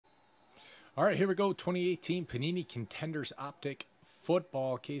All right, here we go. 2018 Panini Contenders Optic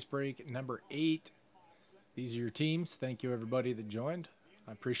Football Case Break number 8. These are your teams. Thank you, everybody that joined.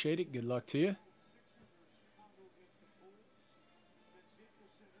 I appreciate it. Good luck to you.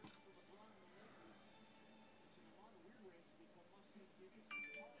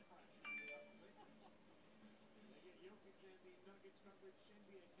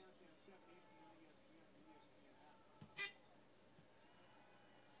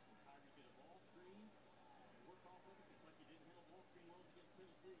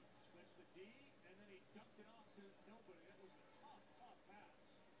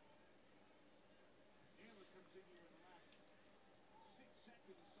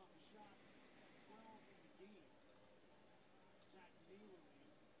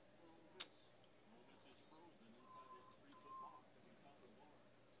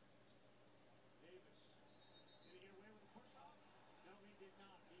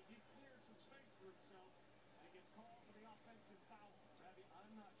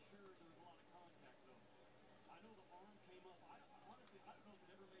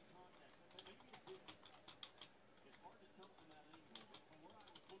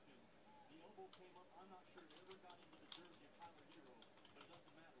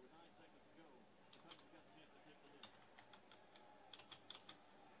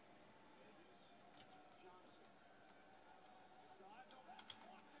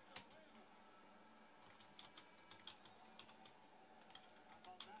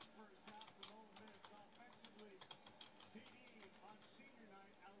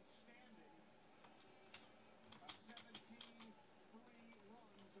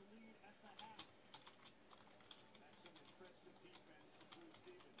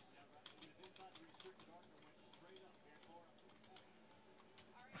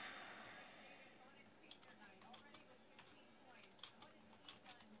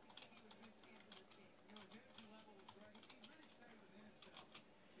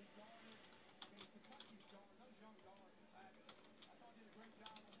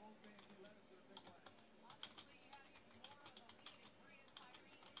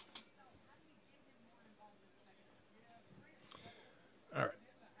 All right.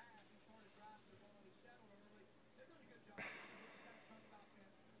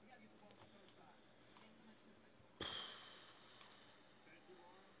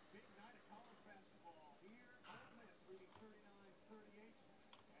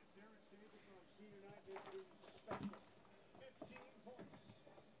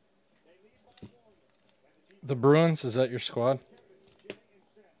 The Bruins, is that your squad?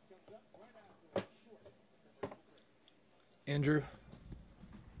 Andrew?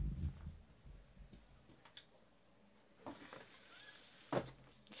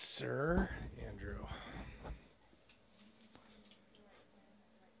 Sir Andrew.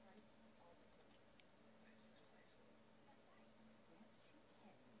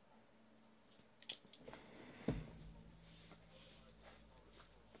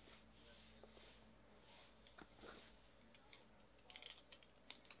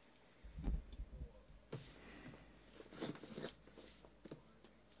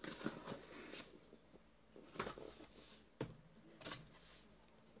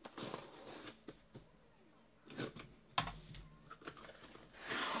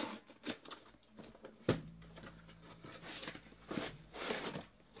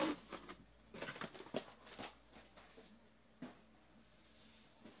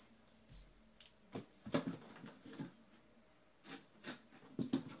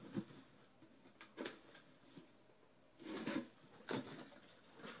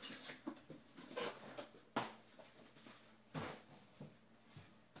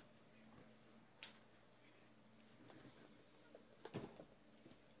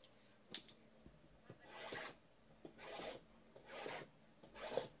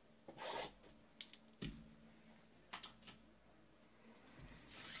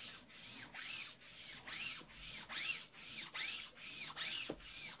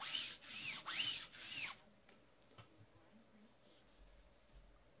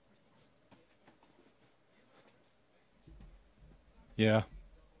 Yeah.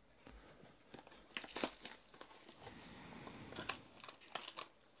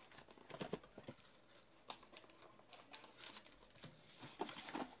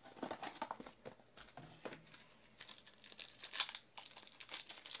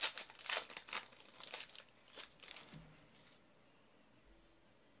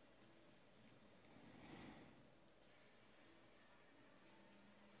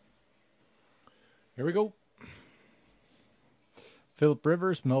 Here we go. Phillip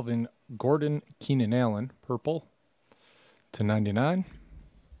Rivers, Melvin Gordon, Keenan Allen, purple /99.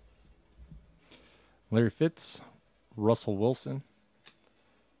 Larry Fitz, Russell Wilson,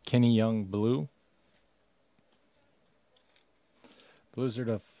 Kenny Young blue. Blues are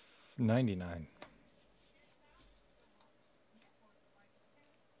to 99.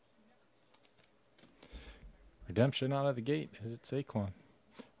 Redemption out of the gate. Is it Saquon?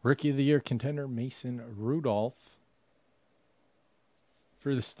 Rookie of the Year contender Mason Rudolph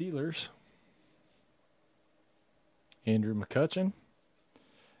for the Steelers. Andrew McCutcheon.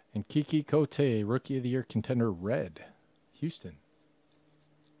 And Kiki Cote, Rookie of the Year contender red. Houston.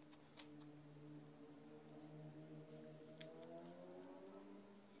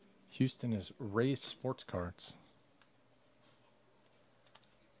 Houston is Ray's Sports Cards.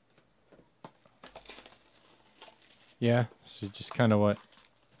 Yeah, so just kind of what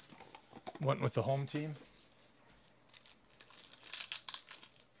went with the home team.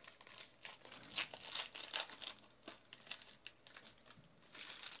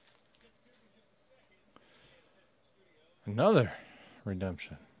 Another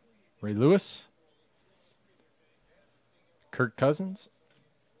redemption. Ray Lewis, Kirk Cousins,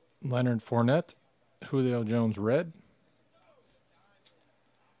 Leonard Fournette, Julio Jones red.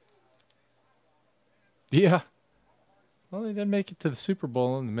 Yeah. Well, they didn't make it to the Super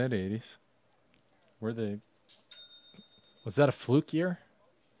Bowl in the mid-'80s. Was that a fluke year?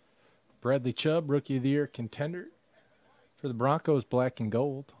 Bradley Chubb, Rookie of the Year contender for the Broncos, black and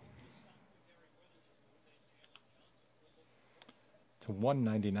gold. To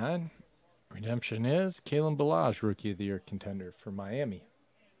 199. Redemption is Kalen Ballage, Rookie of the Year contender for Miami.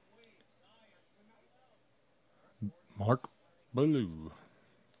 Mark Ballou.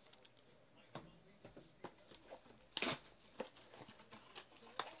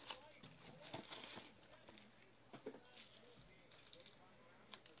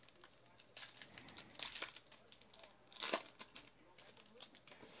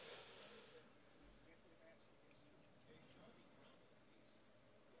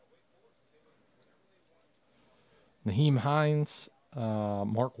 Naheem Hines,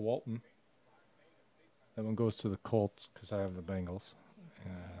 Mark Walton. That one goes to the Colts because I have the Bengals,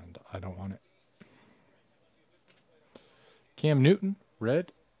 and I don't want it. Cam Newton,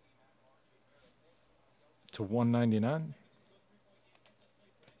 red, to 199.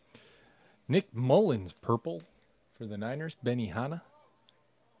 Nick Mullins, purple, for the Niners, Benny Hanna.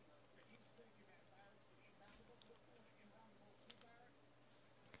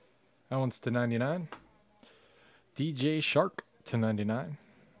 That one's to 99. DJ Shark to 99.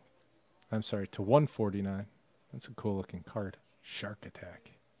 I'm sorry, to 149. That's a cool looking card. Shark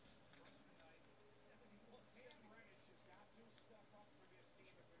Attack.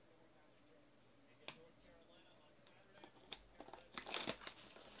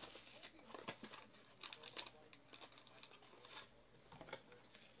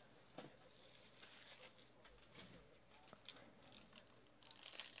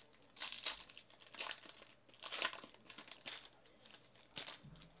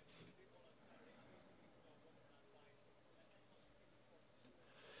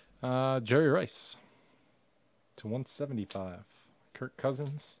 Jerry Rice to 175. Kirk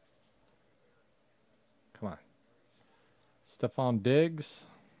Cousins. Come on. Stephon Diggs.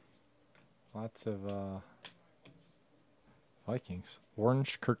 Lots of Vikings.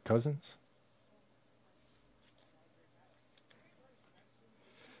 Orange Kirk Cousins.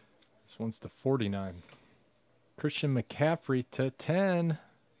 This one's to 49. Christian McCaffrey to 10.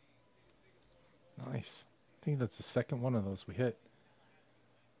 Nice. I think that's the second one of those we hit.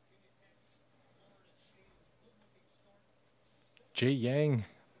 Jay Yang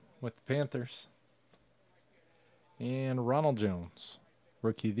with the Panthers. And Ronald Jones,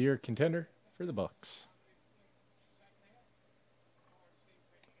 Rookie of the Year contender for the Bucks.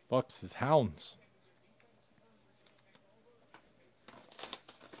 Bucks is Hounds.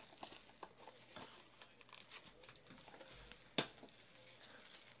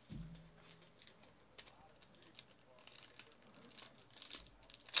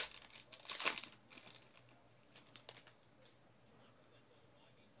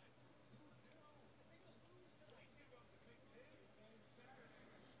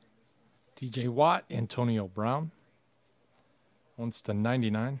 DJ Watt, Antonio Brown. One's to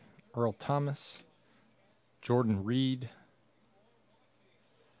 99. Earl Thomas. Jordan Reed.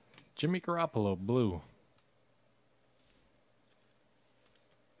 Jimmy Garoppolo, blue.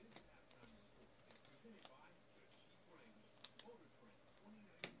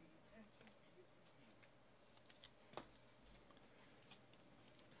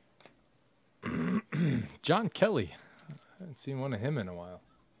 John Kelly. I haven't seen one of him in a while.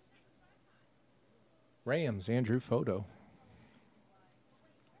 Rams, Andrew Photo.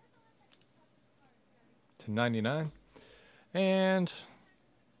 299. And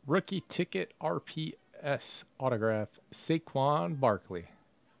rookie ticket RPS autograph Saquon Barkley.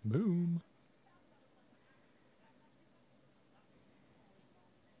 Boom.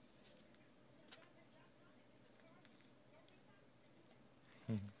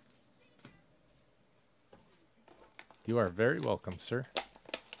 You are very welcome, sir.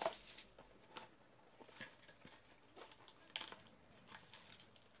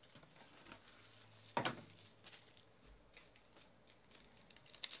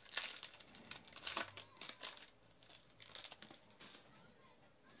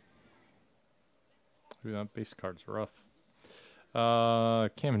 Ooh, that base card's rough.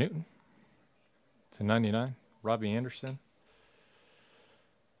 Cam Newton to 99. Robbie Anderson.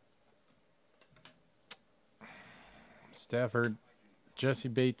 Stafford. Jesse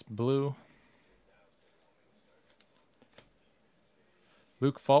Bates, blue.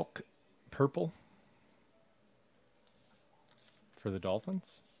 Luke Falk, purple. For the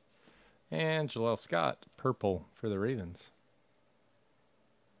Dolphins. And Jaleel Scott, purple for the Ravens.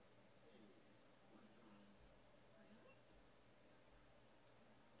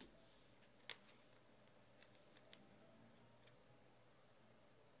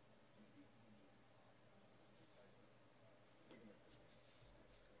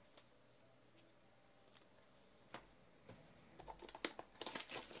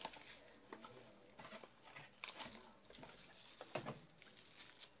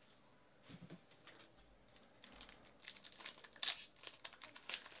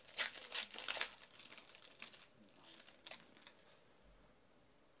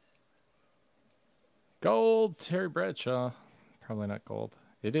 Gold, Terry Bradshaw. Probably not gold.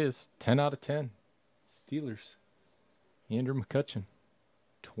 It is 10 out of 10. Steelers. Andrew McCutcheon.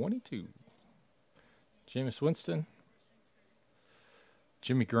 22. Jameis Winston.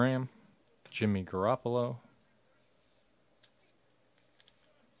 Jimmy Graham. Jimmy Garoppolo.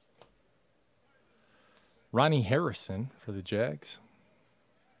 Ronnie Harrison for the Jags.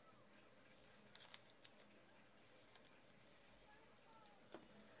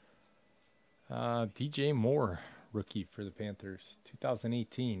 DJ Moore, rookie for the Panthers,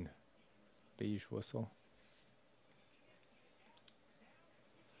 2018. Beige whistle.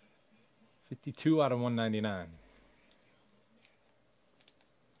 52 out of 199.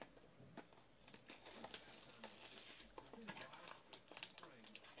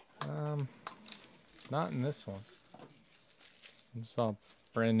 Not in this one. It's all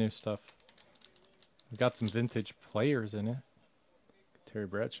brand new stuff. We've got some vintage players in it. Terry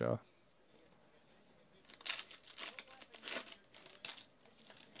Bradshaw.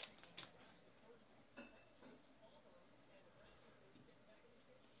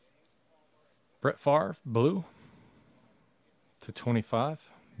 Brett Favre, blue. To 25.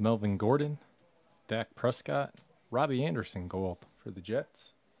 Melvin Gordon. Dak Prescott. Robbie Anderson, gold for the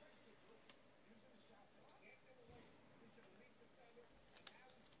Jets.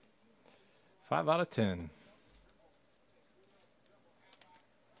 Five out of 10.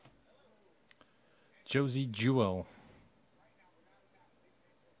 Josie Jewell.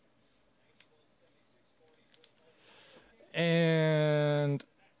 And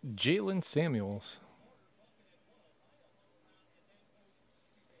Jalen Samuels.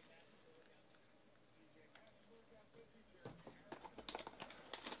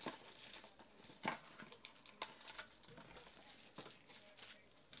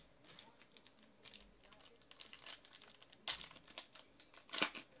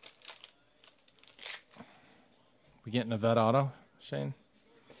 We getting a vet auto, Shane?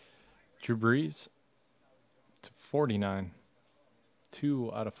 Drew Brees to 49.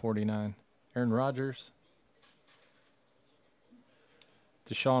 2 out of 49. Aaron Rodgers.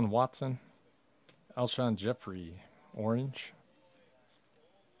 Deshaun Watson. Alshon Jeffrey, orange.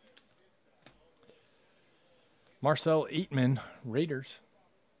 Marcel Aitman, Raiders.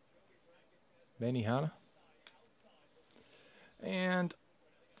 Benihana. And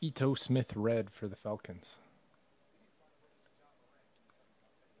Ito Smith, red for the Falcons.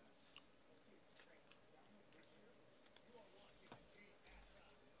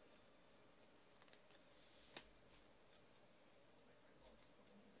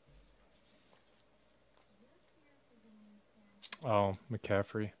 Oh,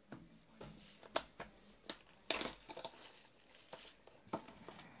 McCaffrey.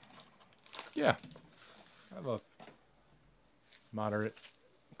 Yeah. I have a moderate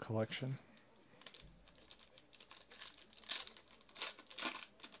collection.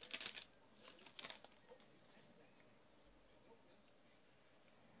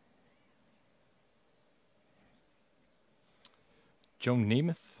 Joe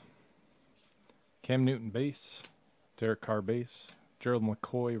Namath. Cam Newton base. Derek Carr base. Gerald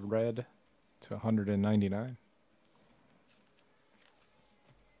McCoy red to 199.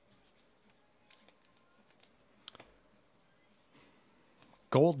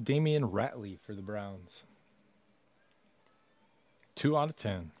 Gold Damian Ratley for the Browns. 2 out of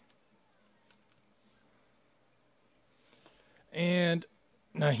 10. And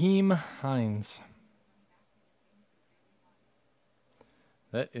Naheem Hines.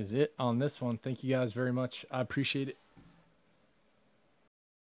 That is it on this one. Thank you guys very much. I appreciate it.